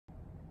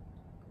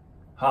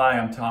Hi,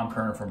 I'm Tom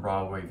Kerner from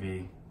Broadway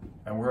V,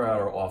 and we're at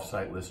our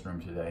off-site listening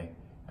room today,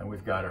 and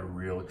we've got a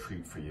real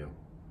treat for you.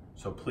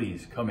 So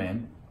please come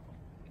in.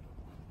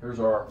 Here's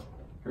our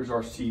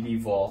CD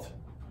vault,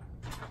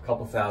 a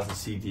couple thousand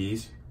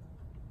CDs.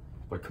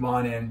 But come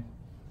on in.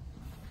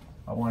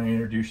 I want to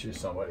introduce you to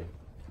somebody.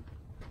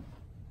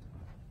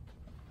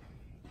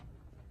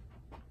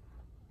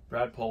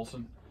 Brad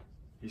Paulson.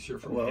 He's here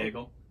from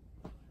Hegel.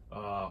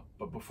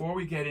 But before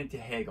we get into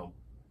Hegel,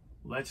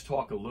 let's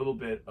talk a little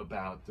bit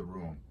about the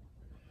room.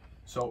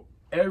 So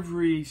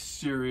every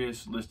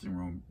serious listening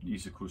room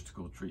needs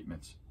acoustical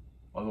treatments.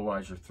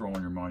 Otherwise, you're throwing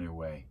your money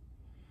away.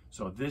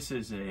 So this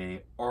is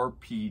a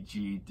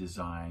RPG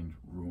designed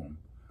room,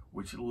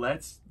 which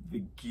lets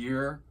the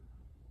gear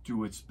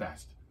do its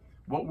best.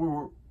 What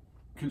we're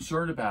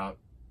concerned about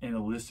in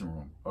a listening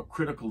room, a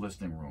critical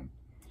listening room,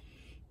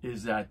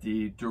 is that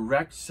the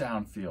direct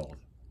sound field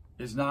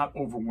is not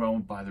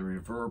overwhelmed by the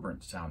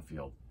reverberant sound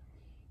field.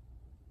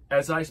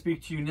 As I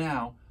speak to you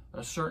now,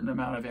 a certain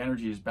amount of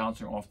energy is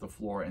bouncing off the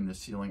floor and the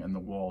ceiling and the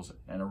walls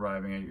and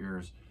arriving at your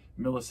ears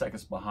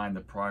milliseconds behind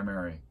the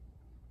primary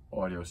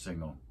audio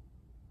signal.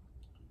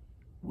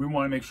 We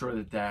want to make sure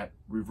that that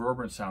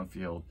reverberant sound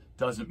field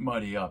doesn't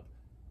muddy up,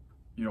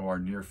 our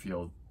near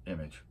field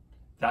image.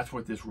 That's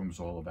what this room is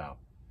all about.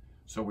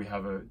 So we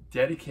have a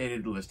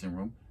dedicated listening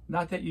room.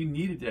 Not that you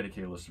need a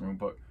dedicated listening room,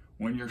 but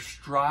when you're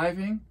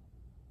striving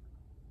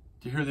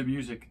to hear the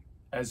music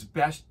as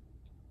best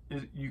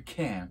as you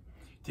can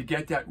to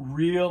get that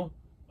real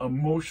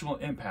emotional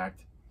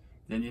impact,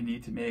 then you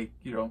need to make,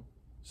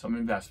 some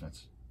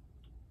investments,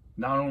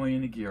 not only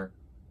in the gear,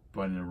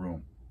 but in the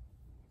room.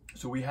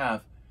 So we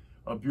have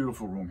a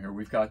beautiful room here.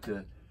 We've got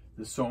the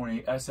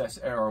Sony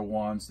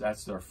SSR1s.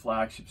 That's their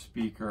flagship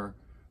speaker,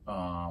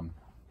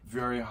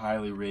 very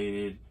highly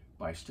rated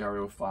by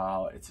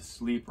Audiophile. It's a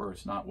sleeper.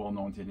 It's not well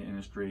known to the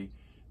industry.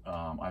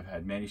 I've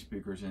had many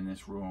speakers in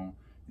this room.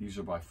 These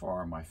are by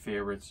far my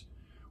favorites.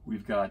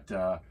 We've got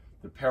the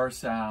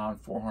Parasound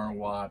 400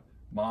 watt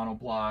mono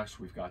blocks.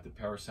 We've got the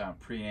Parasound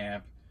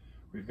preamp.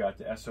 We've got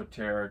the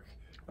Esoteric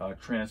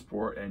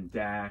Transport and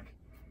DAC.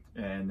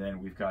 And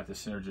then we've got the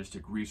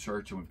Synergistic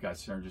research, and we've got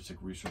Synergistic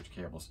research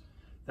cables.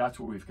 That's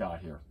what we've got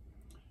here.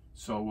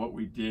 So what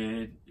we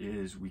did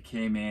is we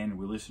came in,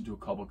 we listened to a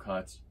couple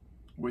cuts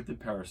with the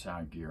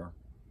Parasound gear,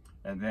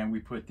 and then we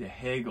put the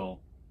Hegel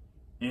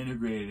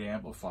integrated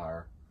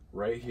amplifier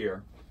right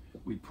here.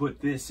 We put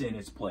this in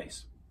its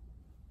place.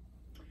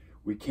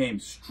 We came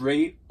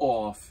straight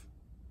off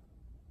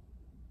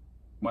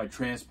my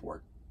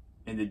transport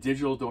in the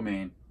digital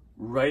domain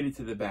right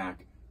into the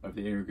back of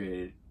the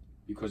integrated,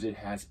 because it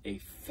has a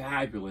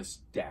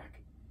fabulous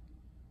DAC.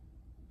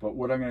 But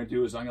what I'm going to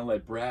do is I'm going to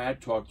let Brad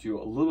talk to you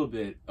a little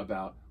bit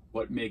about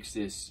what makes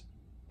this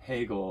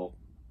Hegel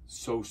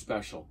so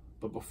special.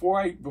 But before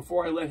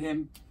I let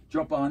him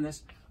jump on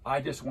this,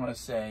 I just want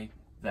to say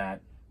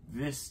that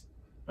this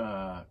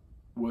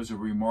was a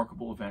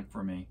remarkable event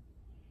for me.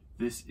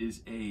 This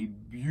is a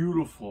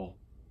beautiful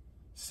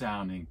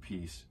sounding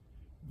piece,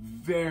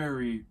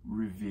 very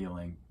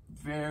revealing,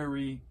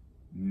 very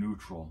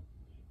neutral.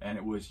 And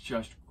it was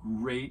just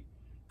great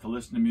to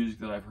listen to music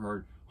that I've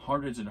heard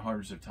hundreds and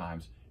hundreds of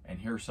times and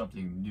hear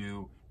something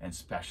new and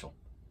special.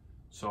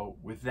 So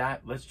with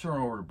that, let's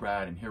turn over to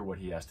Brad and hear what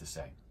he has to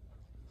say.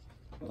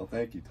 Well,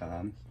 thank you,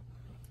 Tom.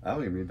 I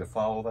don't even need to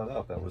follow that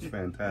up. That was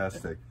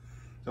fantastic.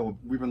 So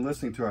we've been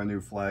listening to our new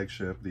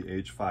flagship, the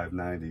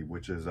H590,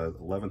 which is a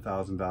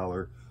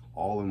 $11,000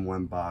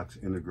 all-in-one box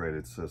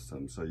integrated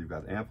system. So you've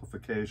got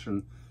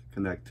amplification,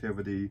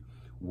 connectivity,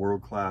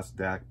 world-class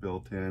DAC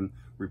built in,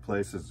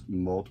 replaces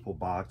multiple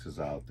boxes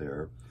out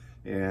there.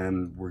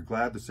 And we're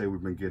glad to say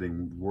we've been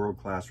getting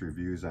world-class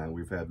reviews on it.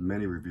 We've had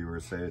many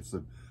reviewers say it's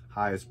the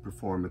highest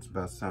performance,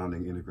 best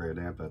sounding integrated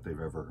amp that they've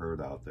ever heard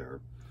out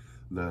there.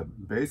 The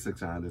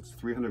basics on it's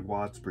 300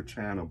 watts per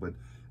channel, but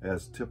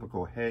as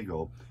typical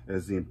Hegel,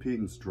 as the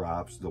impedance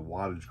drops, the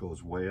wattage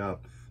goes way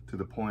up to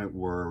the point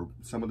where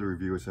some of the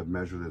reviewers have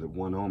measured it at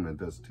 1 ohm and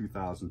does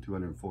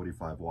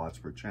 2,245 watts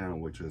per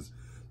channel,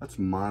 that's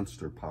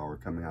monster power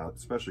coming out,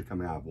 especially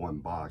coming out of one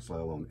box,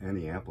 let alone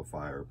any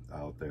amplifier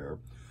out there.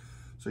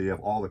 So you have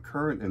all the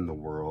current in the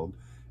world,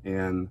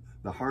 and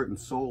the heart and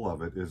soul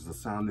of it is the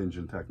sound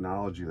engine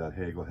technology that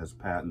Hegel has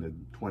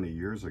patented 20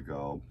 years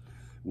ago,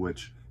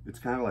 which it's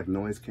kind of like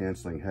noise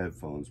canceling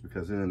headphones,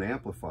 because in an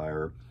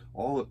amplifier,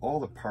 all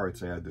the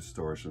parts add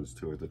distortions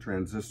to it. The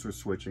transistor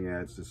switching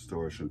adds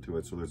distortion to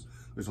it. So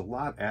there's a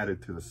lot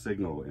added to the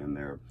signal in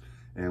there.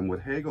 And what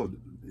Hegel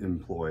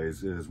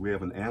employs is we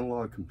have an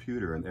analog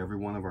computer in every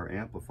one of our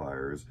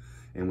amplifiers,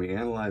 and we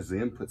analyze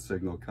the input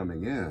signal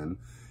coming in,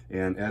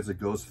 and as it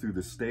goes through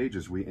the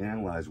stages, we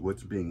analyze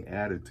what's being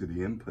added to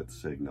the input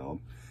signal,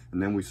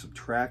 and then we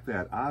subtract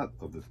that out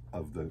of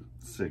the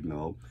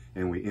signal,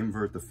 and we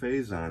invert the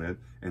phase on it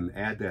and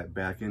add that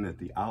back in at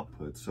the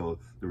output. So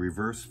the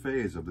reverse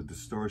phase of the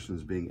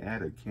distortions being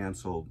added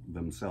cancel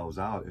themselves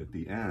out at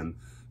the end.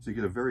 So you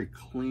get a very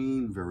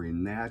clean, very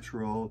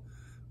natural,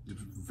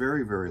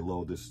 very, very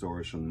low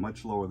distortion,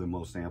 much lower than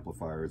most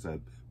amplifiers that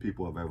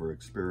people have ever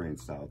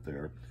experienced out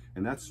there.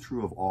 And that's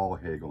true of all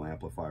Hegel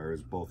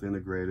amplifiers, both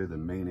integrated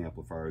and main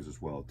amplifiers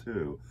as well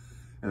too.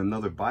 And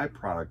another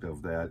byproduct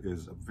of that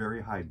is a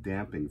very high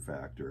damping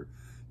factor.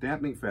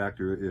 Damping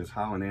factor is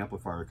how an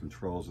amplifier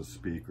controls a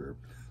speaker.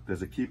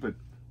 Does it keep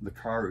the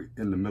car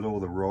in the middle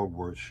of the road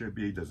where it should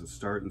be? Does it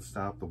start and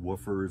stop the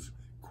woofers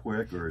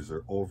quick, or is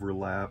there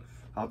overlap?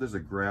 How does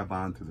it grab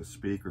onto the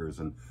speakers?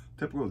 And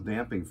typical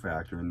damping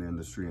factor in the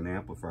industry in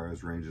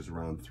amplifiers ranges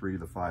around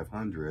 300 to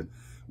 500.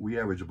 We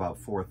average about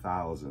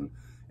 4,000.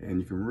 And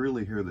you can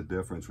really hear the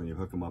difference when you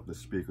hook them up to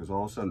speakers.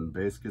 All of a sudden, the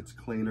bass gets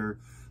cleaner.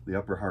 The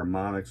upper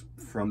harmonics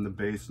from the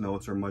bass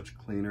notes are much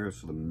cleaner,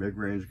 so the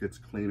mid-range gets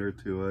cleaner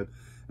to it.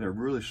 And it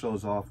really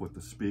shows off what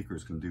the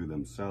speakers can do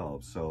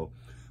themselves. So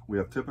we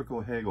have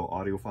typical Hegel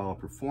audiophile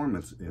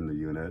performance in the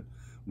unit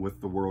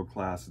with the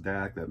world-class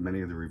DAC that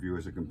many of the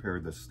reviewers have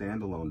compared to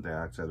standalone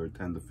DACs that are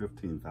 $10,000 to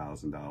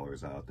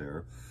 $15,000 out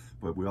there.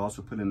 But we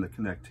also put in the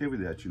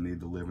connectivity that you need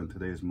to live in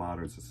today's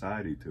modern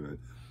society to it.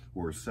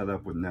 We're set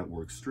up with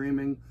network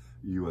streaming,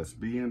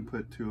 USB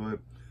input to it.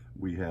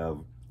 We have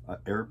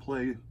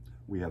AirPlay,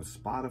 we have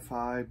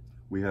Spotify,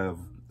 we have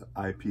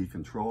IP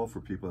control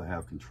for people that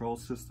have control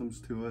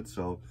systems to it.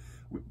 So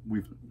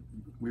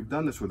we've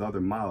done this with other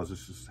models.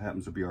 This just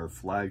happens to be our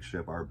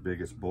flagship, our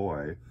biggest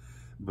boy.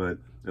 But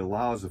it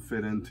allows to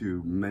fit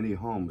into many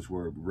homes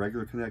where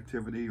regular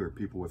connectivity or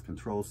people with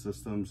control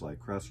systems like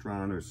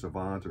Crestron or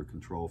Savant or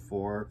Control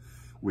 4,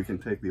 we can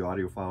take the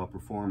audiophile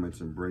performance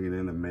and bring it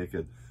in and make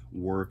it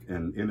work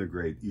and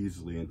integrate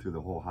easily into the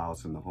whole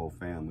house and the whole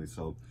family.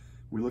 So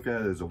we look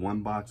at it as a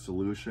one-box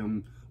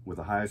solution with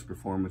the highest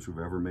performance we've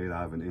ever made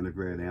out of an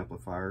integrated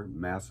amplifier,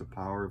 massive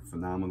power,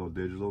 phenomenal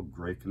digital,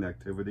 great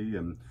connectivity,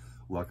 and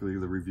luckily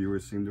the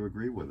reviewers seem to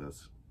agree with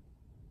us.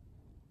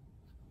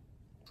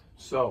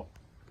 So,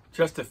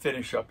 just to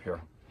finish up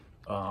here,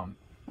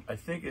 I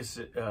think it's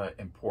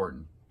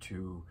important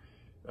to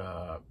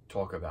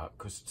talk about,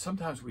 because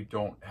sometimes we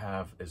don't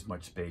have as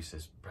much space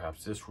as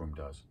perhaps this room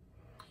does.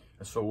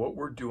 And so what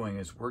we're doing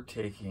is we're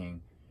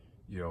taking,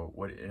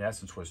 what in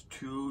essence was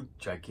 2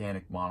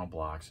 gigantic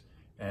monoblocks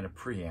and a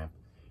preamp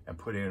and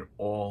putting it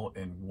all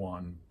in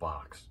one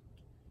box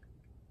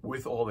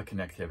with all the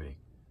connectivity.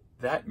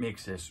 That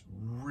makes this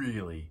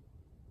really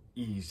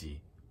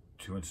easy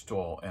to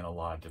install in a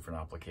lot of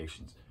different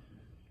applications.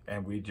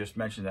 And we just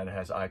mentioned that it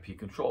has IP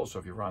control, so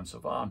if you run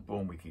Savant,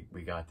 boom,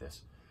 we got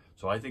this.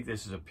 So I think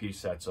this is a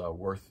piece that's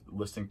worth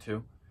listening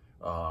to.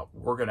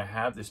 We're gonna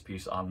have this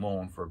piece on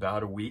loan for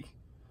about a week.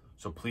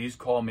 So please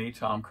call me,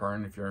 Tom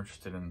Kern, if you're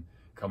interested in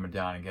coming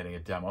down and getting a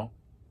demo.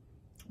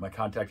 My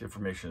contact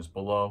information is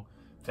below.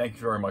 Thank you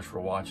very much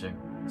for watching.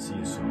 See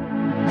you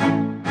soon.